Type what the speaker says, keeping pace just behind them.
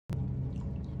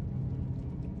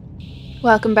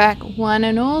Welcome back, one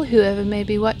and all, whoever may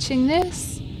be watching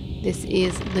this. This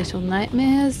is Little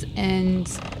Nightmares, and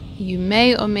you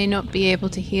may or may not be able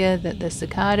to hear that the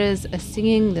cicadas are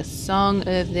singing the song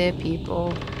of their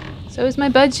people. So is my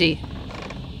budgie.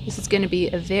 This is going to be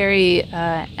a very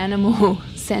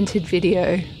animal-centered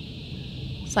video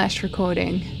 /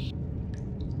 recording.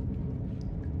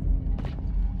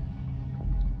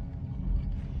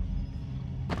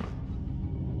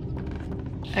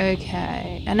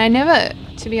 Okay, and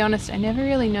to be honest, I never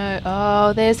really know.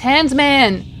 Oh, there's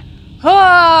Handsman!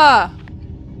 Ah!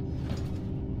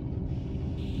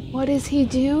 What is he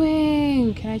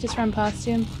doing? Can I just run past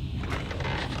him?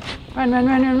 Run, run,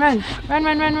 run, run, run! Run,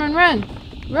 run, run, run, run!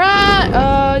 Run!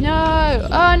 Oh no!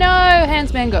 Oh no!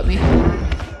 Handsman got me.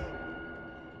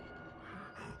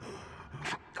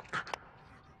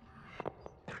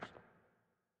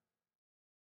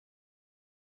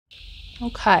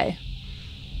 Okay.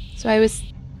 So I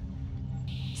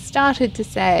started to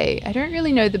say, I don't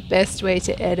really know the best way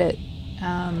to edit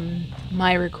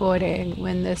my recording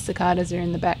when the cicadas are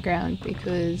in the background,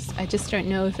 because I just don't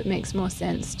know if it makes more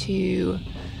sense to...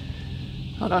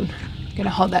 Hold on, I'm going to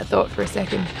hold that thought for a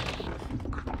second.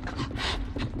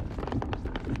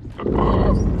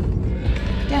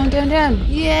 Down, down, down.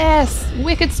 Yes!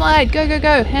 Wicked slide. Go, go,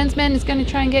 go. Handsman is going to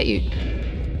try and get you.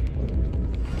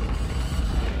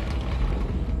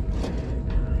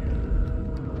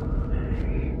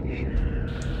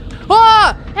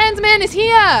 Oh! Handsman is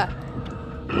here!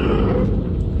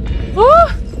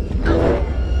 Oh!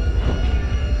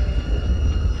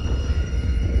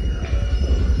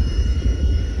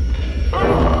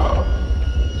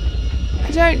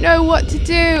 I don't know what to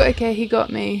do. Okay, he got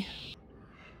me.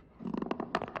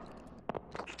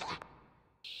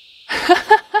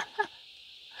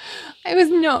 I was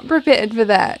not prepared for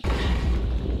that.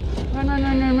 Run, run,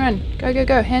 run, run, run. Go, go,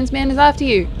 go. Handsman is after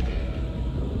you.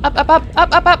 Up, up, up,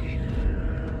 up, up, up.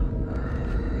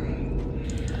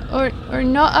 Or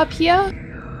not up here?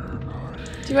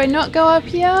 Do I not go up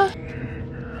here?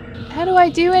 How do I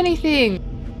do anything?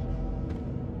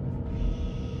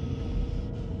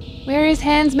 Where is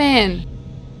Handsman?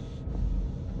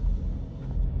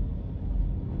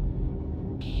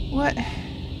 What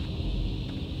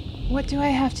do I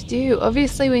have to do?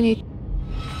 Obviously we need...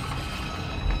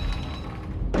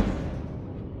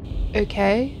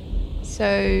 Okay,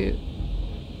 so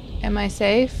am I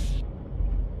safe?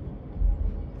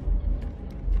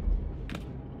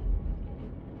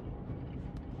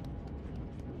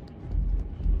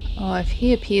 Oh, if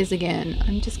he appears again,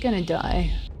 I'm just gonna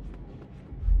die.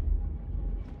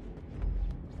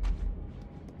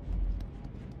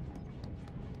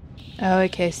 Oh,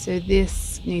 okay, so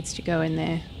this needs to go in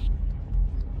there.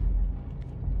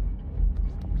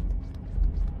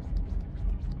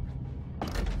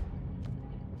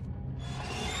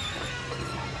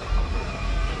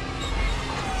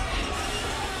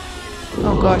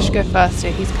 Oh gosh, go faster.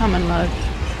 He's coming, love.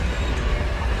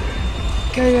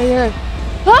 Go, go, go.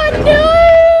 Oh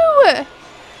no!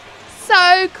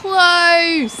 So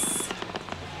close!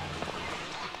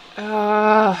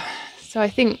 So I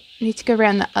think I need to go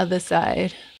around the other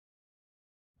side.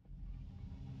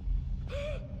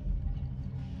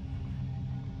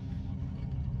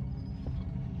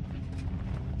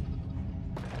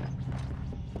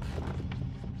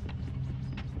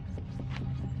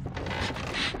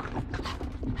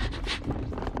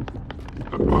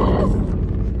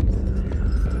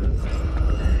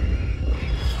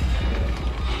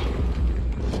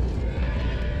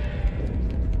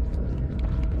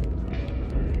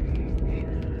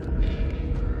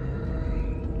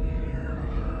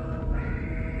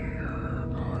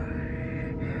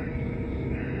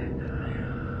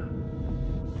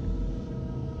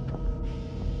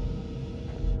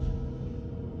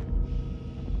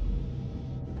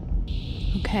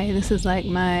 Okay, this is like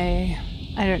my,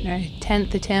 I don't know,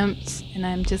 10th attempt, and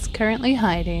I'm just currently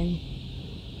hiding.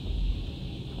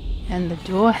 And the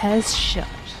door has shut.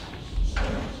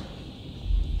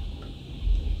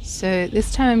 So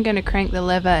this time I'm going to crank the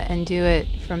lever and do it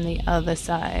from the other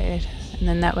side. And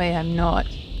then that way I'm not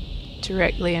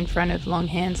directly in front of Long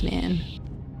Handsman.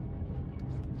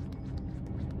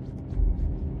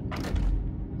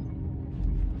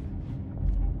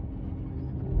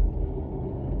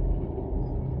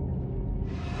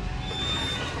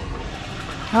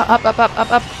 Oh, up, up, up,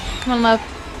 up, up. Come on, love.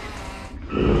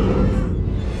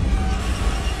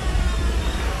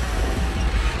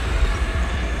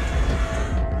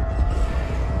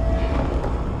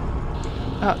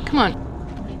 Oh, come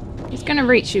on. He's gonna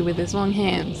reach you with his long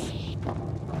hands.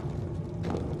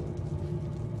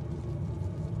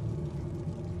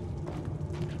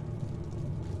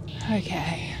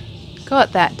 Okay,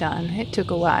 got that done. It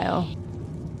took a while.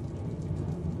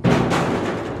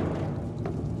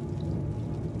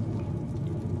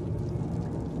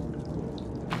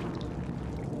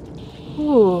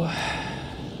 Ooh. I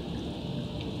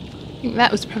think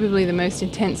that was probably the most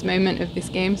intense moment of this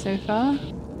game so far.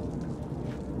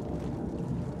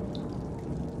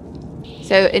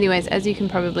 So anyways, as you can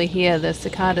probably hear, the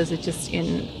cicadas are just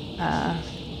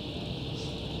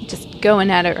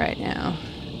going at it right now.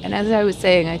 And as I was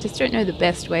saying, I just don't know the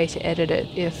best way to edit it,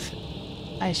 if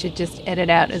I should just edit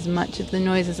out as much of the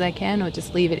noise as I can or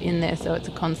just leave it in there so it's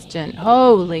a constant.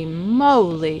 Holy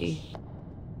moly!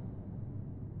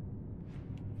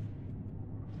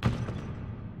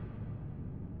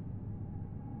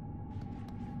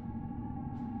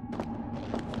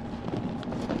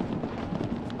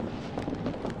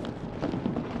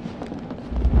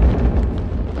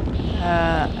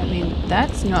 I mean,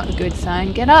 that's not a good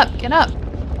sign. Get up! Get up!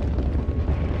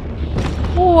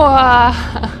 Whoa!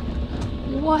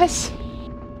 What?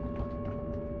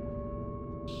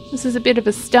 This is a bit of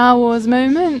a Star Wars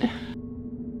moment.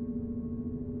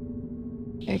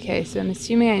 Okay, so I'm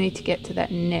assuming I need to get to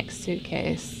that next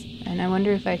suitcase. And I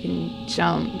wonder if I can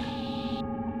jump.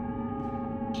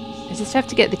 I just have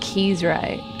to get the keys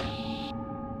right.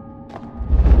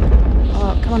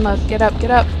 Oh, come on, love. Get up,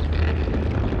 get up.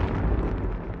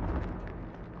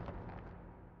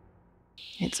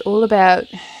 It's all about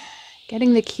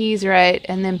getting the keys right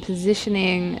and then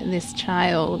positioning this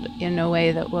child in a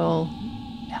way that will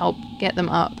help get them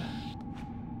up.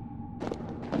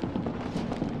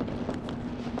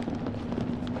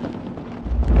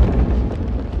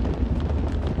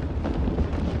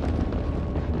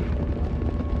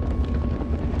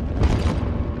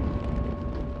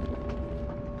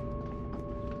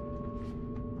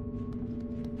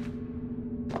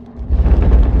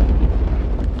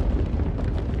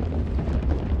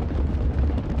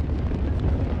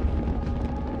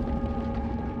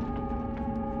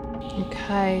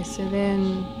 Okay, so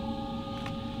then...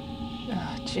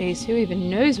 Oh, jeez, who even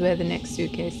knows where the next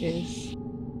suitcase is?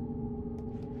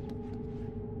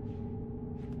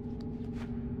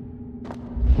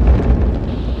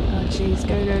 Oh, jeez,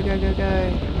 go, go, go, go,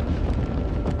 go.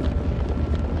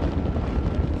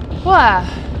 Wah!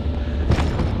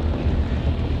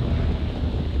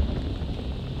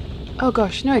 Oh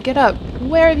gosh, no, get up.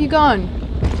 Where have you gone?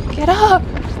 Get up!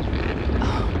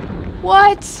 Oh,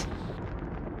 what?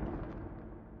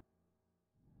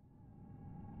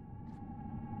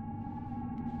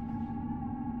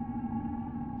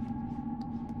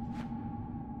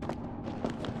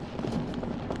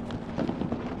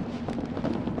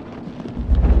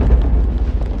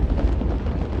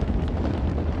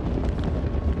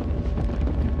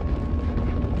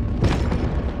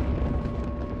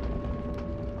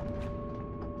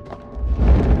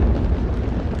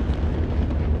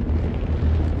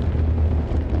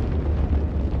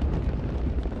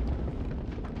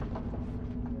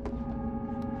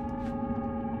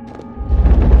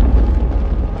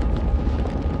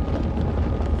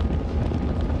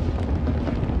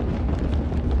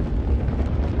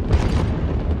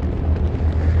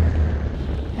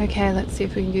 Okay, let's see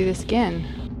if we can do this again.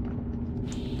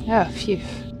 Oh, phew.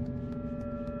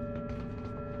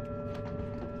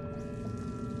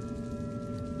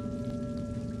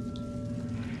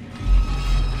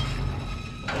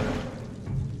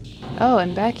 Oh,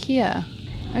 and back here.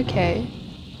 Okay.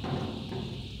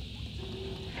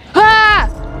 Ah!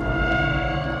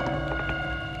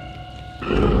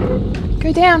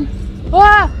 Go down.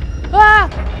 Ah! Ah!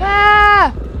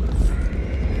 Ah!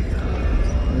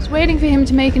 I was waiting for him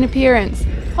to make an appearance.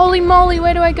 Holy moly,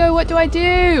 where do I go? What do I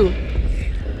do?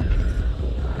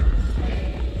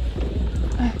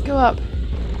 Go up.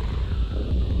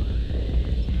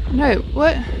 No,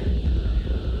 what?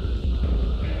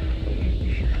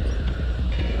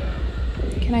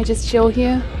 Can I just chill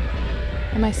here?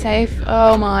 Am I safe?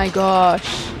 Oh my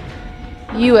gosh.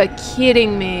 You are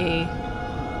kidding me.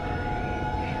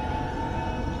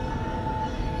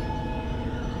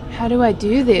 How do I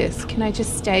do this? Can I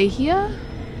just stay here?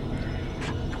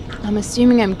 I'm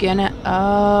assuming I'm gonna...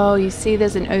 Oh, you see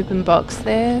there's an open box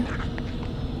there?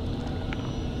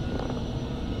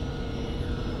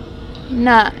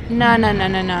 Nah.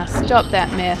 Stop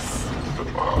that mess.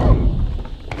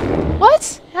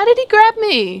 What? How did he grab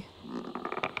me?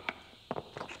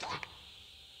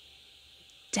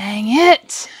 Dang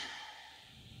it.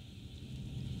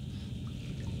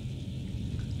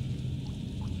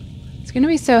 It's going to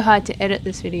be so hard to edit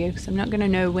this video because I'm not going to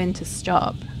know when to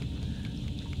stop.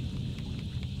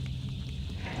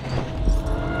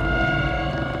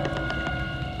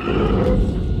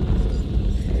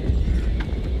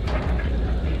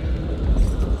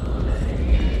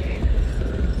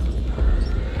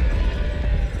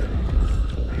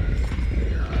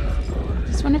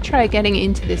 try getting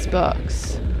into this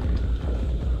box.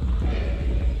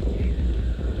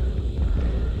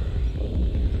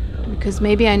 Because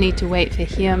maybe I need to wait for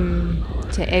him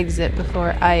to exit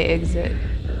before I exit.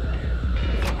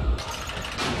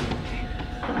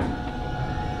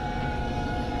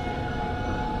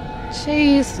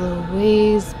 Jeez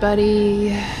Louise,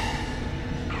 buddy.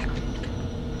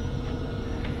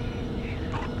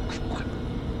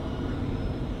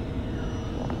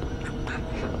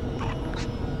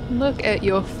 Look at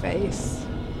your face.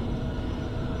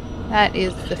 That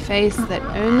is the face that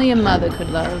only a mother could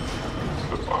love.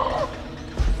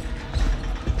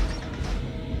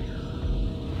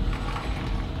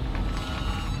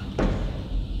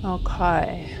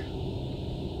 Okay.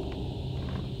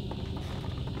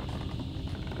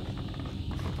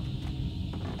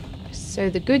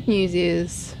 So the good news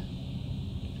is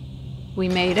we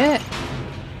made it.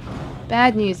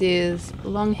 Bad news is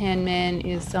Longhand Man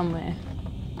is somewhere.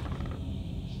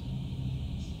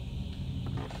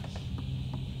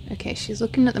 Okay, she's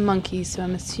looking at the monkey, so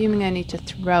I'm assuming I need to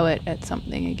throw it at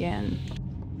something again.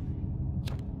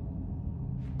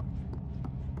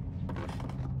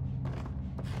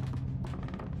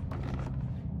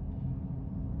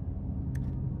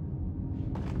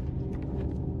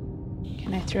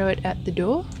 Can I throw it at the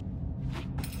door?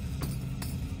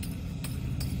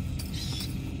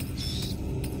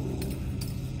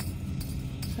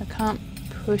 I can't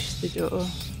push the door.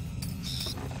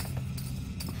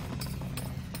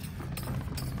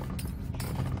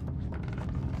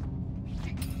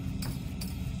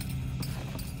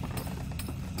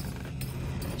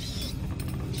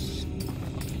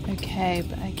 Okay,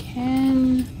 but I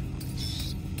can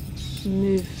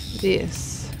move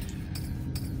this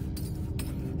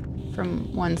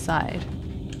from one side.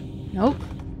 Nope.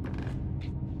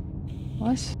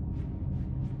 What?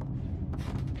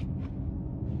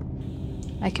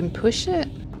 I can push it?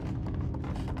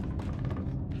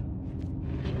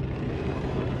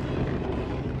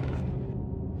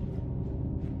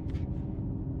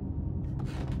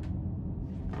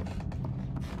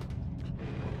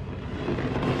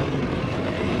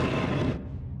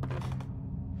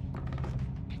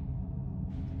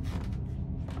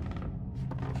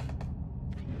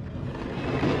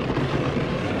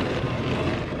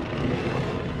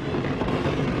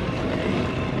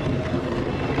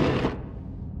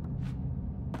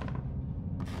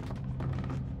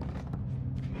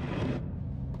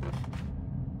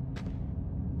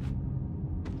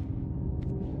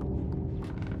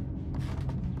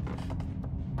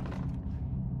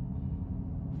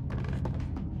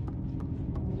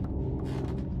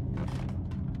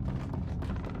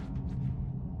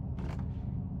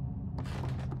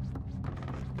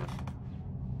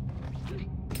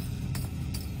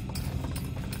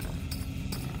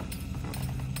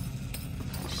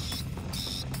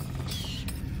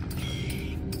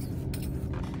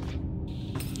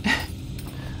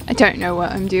 I don't know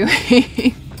what I'm doing.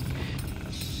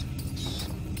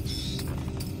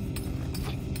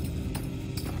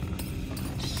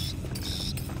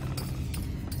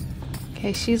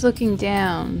 Okay, she's looking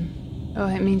down. Oh,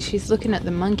 I mean, she's looking at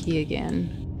the monkey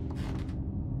again.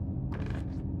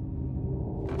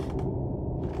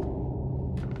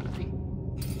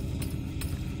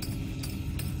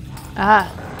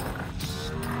 Ah.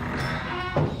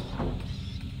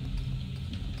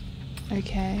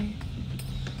 Okay.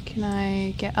 Can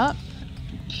I get up?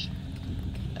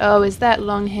 Oh, is that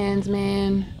Longhands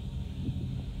Man?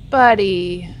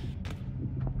 Buddy.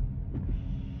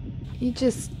 You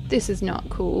just... this is not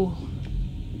cool.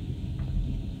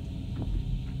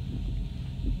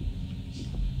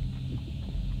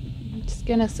 I'm just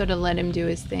gonna sort of let him do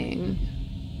his thing.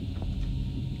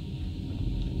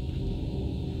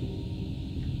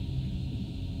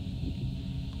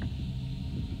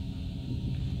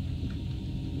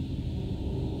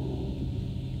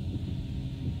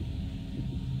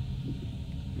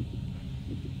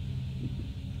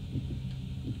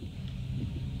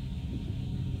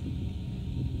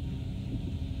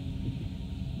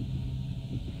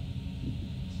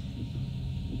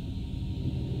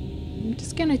 I'm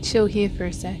just gonna chill here for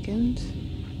a second.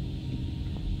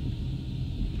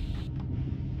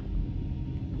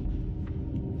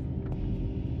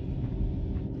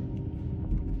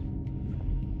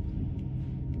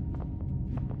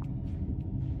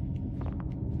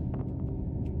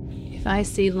 If I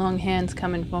see long hands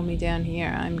coming for me down here,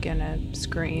 I'm gonna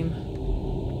scream.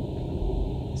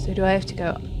 So do I have to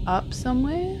go up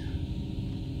somewhere?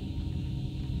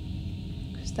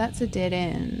 Because that's a dead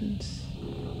end.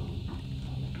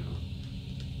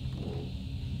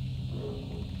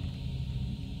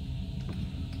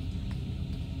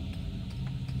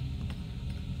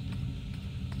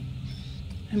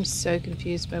 I'm so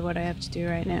confused by what I have to do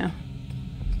right now.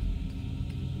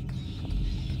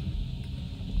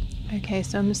 Okay,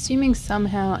 so I'm assuming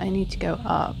somehow I need to go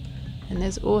up. And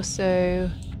there's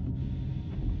also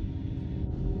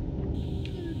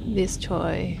this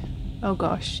toy. Oh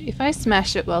gosh, if I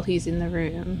smash it while he's in the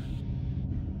room.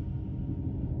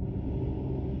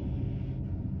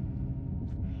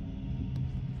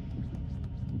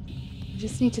 I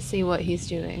just need to see what he's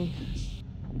doing.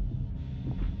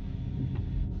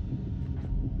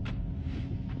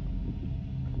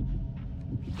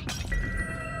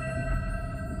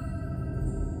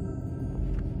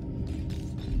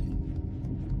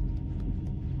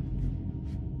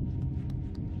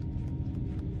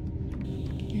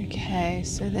 Okay,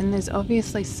 so then there's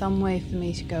obviously some way for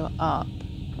me to go up.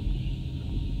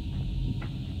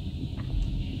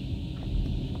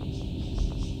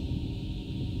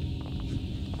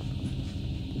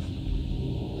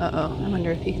 Uh-oh, I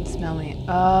wonder if he can smell me.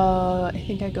 Oh, I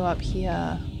think I go up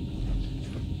here.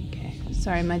 Okay,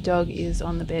 sorry, my dog is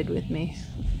on the bed with me.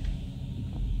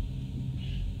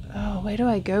 Oh, where do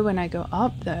I go when I go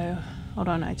up though? Hold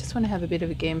on, I just want to have a bit of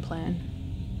a game plan.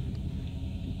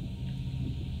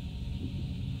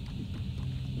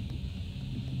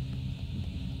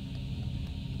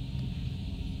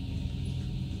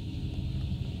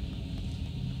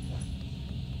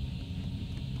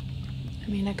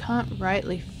 I mean, I can't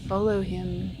rightly follow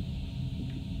him.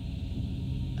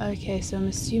 Okay, so I'm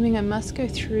assuming I must go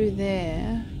through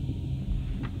there.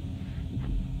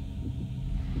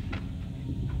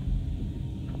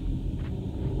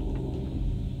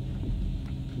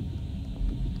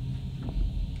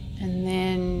 And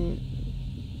then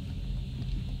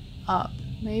up,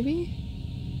 maybe?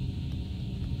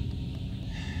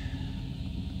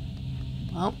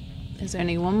 Well, there's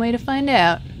only one way to find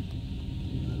out.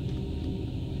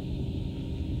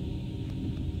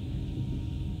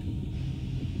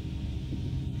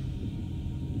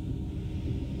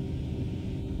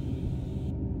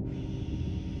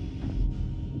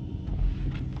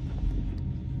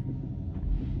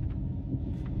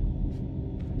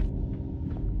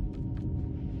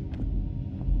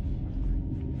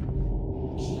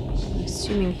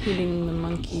 Assuming hitting the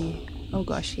monkey. Oh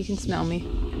gosh, he can smell me.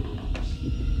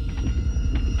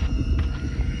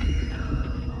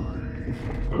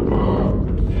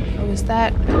 Oh, is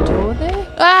that a door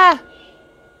there? Ah!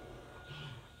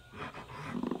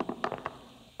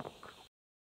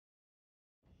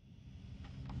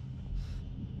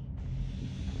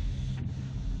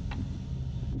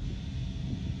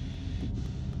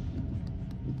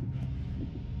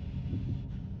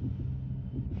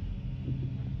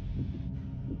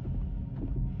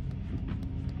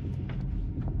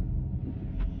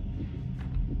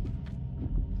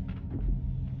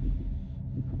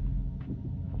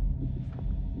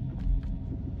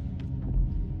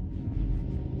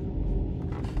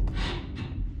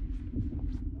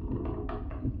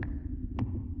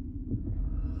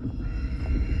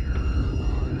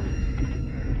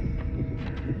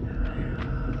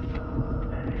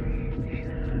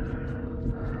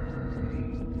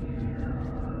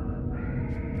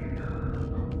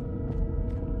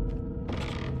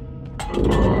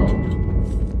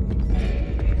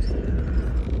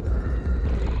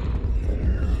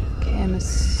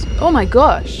 Oh my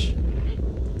gosh!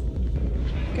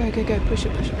 Go, go, go, push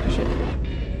it, push it, push it.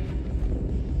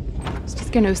 I was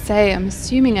just gonna say, I'm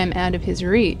assuming I'm out of his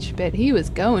reach, but he was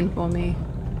going for me.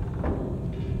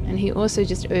 And he also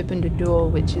just opened a door,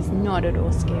 which is not at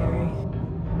all scary.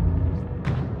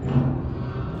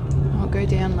 Oh, go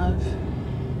down, love.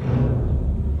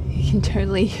 You can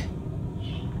totally...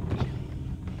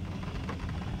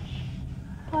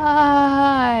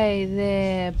 Hi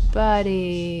there,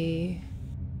 buddy.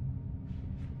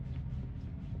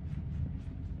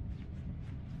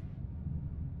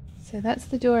 So that's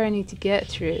the door I need to get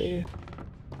through.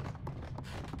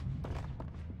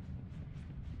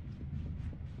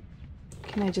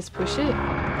 Can I just push it?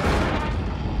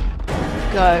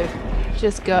 Go.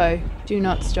 Just go. Do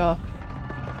not stop.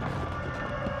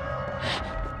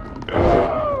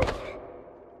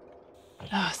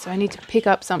 Oh, so I need to pick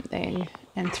up something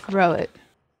and throw it.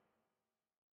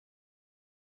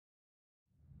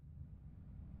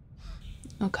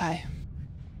 Okay.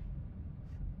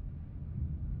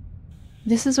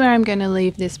 This is where I'm going to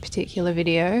leave this particular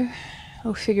video.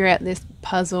 I'll figure out this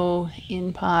puzzle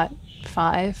in part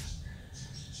 5.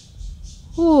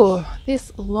 Ooh,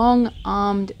 this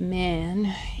long-armed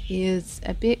man is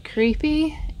a bit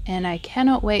creepy, and I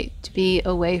cannot wait to be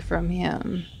away from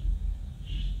him.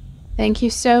 Thank you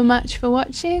so much for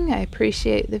watching. I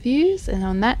appreciate the views, and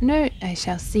on that note, I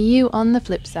shall see you on the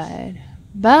flip side.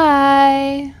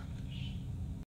 Bye!